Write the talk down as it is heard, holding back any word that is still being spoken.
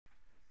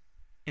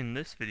In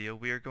this video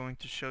we are going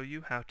to show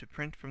you how to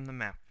print from the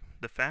map.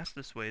 The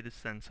fastest way to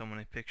send someone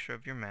a picture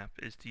of your map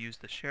is to use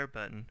the share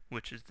button,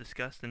 which is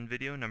discussed in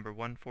video number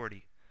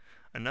 140.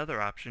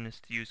 Another option is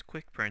to use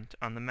quick print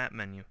on the map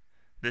menu.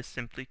 This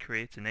simply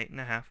creates an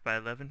 8.5 by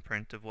 11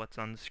 print of what's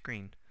on the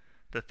screen.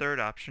 The third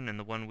option, and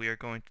the one we are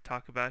going to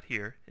talk about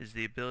here, is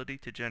the ability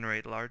to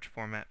generate large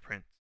format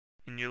prints.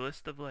 In your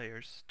list of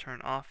layers,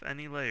 turn off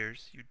any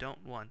layers you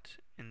don't want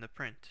in the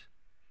print.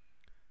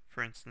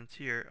 For instance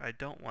here, I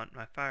don't want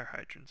my fire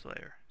hydrants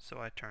layer,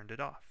 so I turned it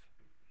off.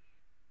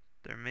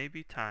 There may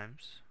be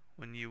times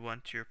when you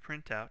want your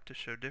printout to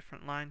show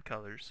different line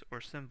colors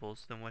or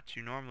symbols than what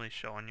you normally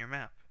show on your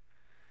map.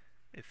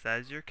 If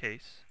that is your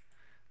case,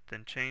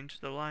 then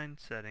change the line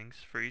settings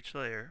for each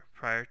layer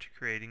prior to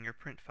creating your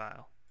print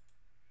file.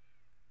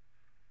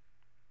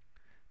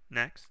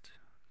 Next,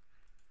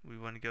 we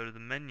want to go to the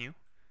menu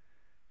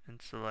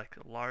and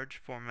select Large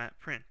Format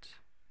Print.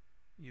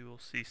 You will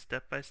see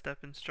step-by-step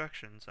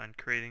instructions on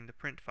creating the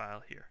print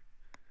file here.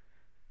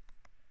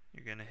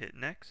 You're going to hit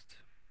Next.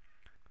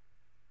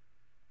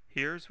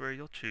 Here's where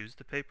you'll choose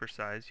the paper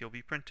size you'll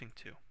be printing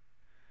to.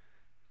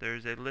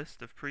 There's a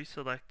list of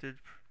pre-selected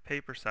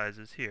paper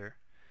sizes here.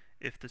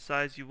 If the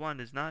size you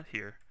want is not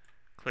here,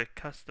 click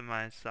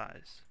Customize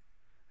Size,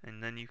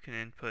 and then you can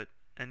input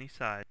any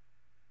size.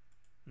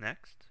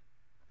 Next,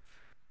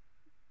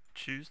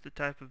 choose the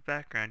type of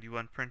background you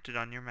want printed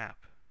on your map.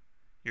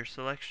 Your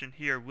selection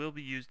here will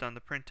be used on the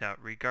printout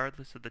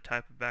regardless of the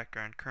type of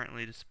background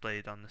currently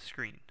displayed on the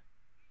screen.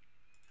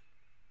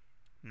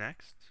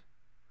 Next,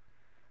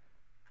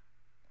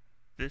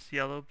 this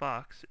yellow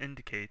box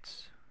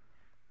indicates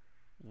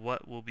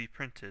what will be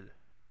printed.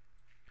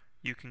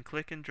 You can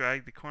click and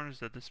drag the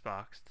corners of this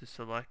box to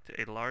select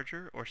a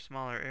larger or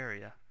smaller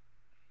area.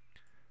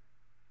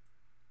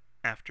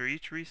 After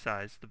each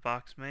resize, the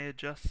box may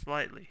adjust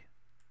slightly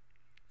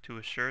to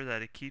assure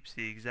that it keeps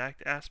the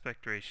exact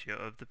aspect ratio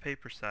of the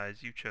paper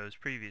size you chose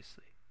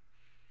previously.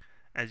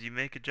 As you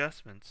make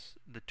adjustments,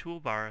 the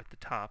toolbar at the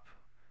top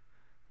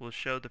will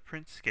show the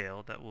print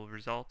scale that will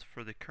result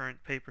for the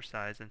current paper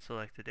size and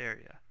selected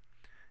area.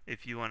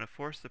 If you want to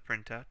force the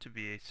printout to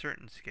be a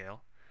certain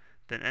scale,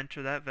 then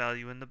enter that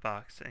value in the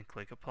box and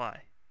click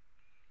Apply.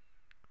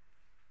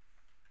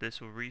 This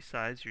will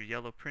resize your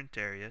yellow print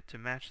area to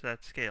match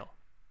that scale.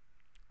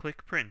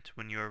 Click Print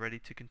when you are ready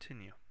to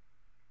continue.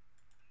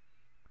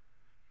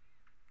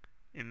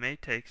 It may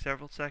take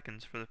several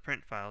seconds for the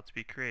print file to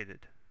be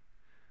created.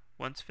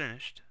 Once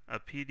finished, a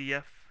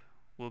PDF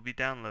will be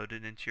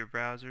downloaded into your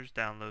browser's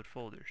download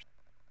folders.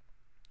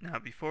 Now,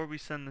 before we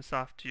send this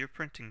off to your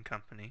printing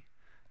company,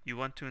 you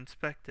want to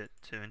inspect it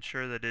to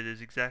ensure that it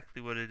is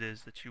exactly what it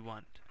is that you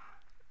want.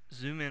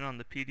 Zoom in on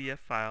the PDF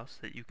file so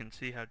that you can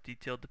see how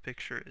detailed the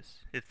picture is.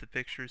 If the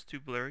picture is too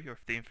blurry or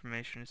if the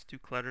information is too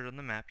cluttered on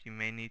the map, you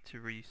may need to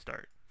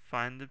restart.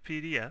 Find the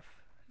PDF.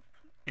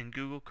 In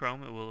Google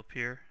Chrome, it will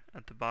appear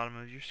at the bottom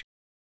of your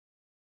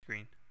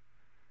screen,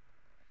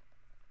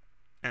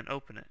 and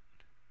open it.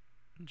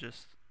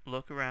 Just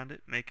look around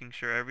it, making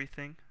sure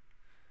everything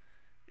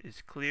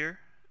is clear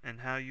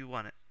and how you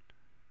want it,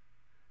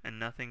 and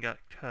nothing got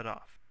cut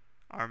off.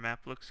 Our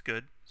map looks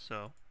good,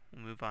 so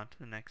we'll move on to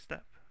the next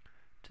step.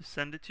 To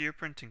send it to your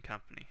printing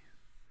company.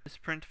 This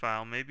print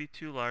file may be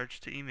too large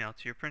to email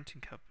to your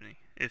printing company.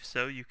 If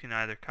so, you can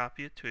either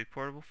copy it to a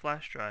portable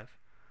flash drive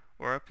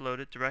or upload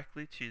it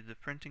directly to the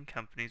printing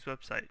company's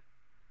website.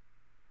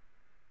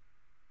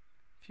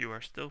 If you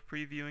are still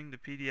previewing the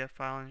PDF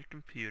file on your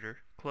computer,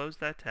 close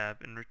that tab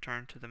and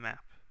return to the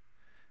map.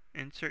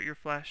 Insert your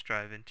flash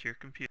drive into your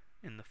computer.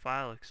 In the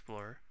File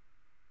Explorer,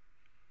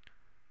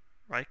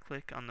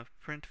 right-click on the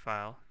print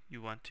file you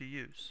want to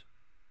use.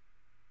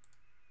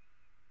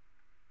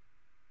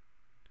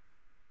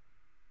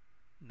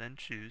 Then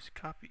choose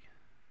Copy.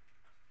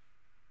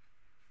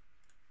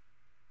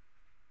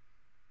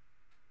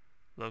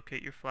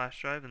 Locate your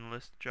flash drive in the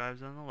list of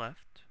drives on the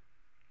left,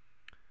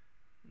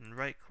 and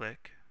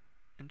right-click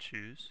and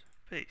choose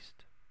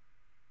Paste.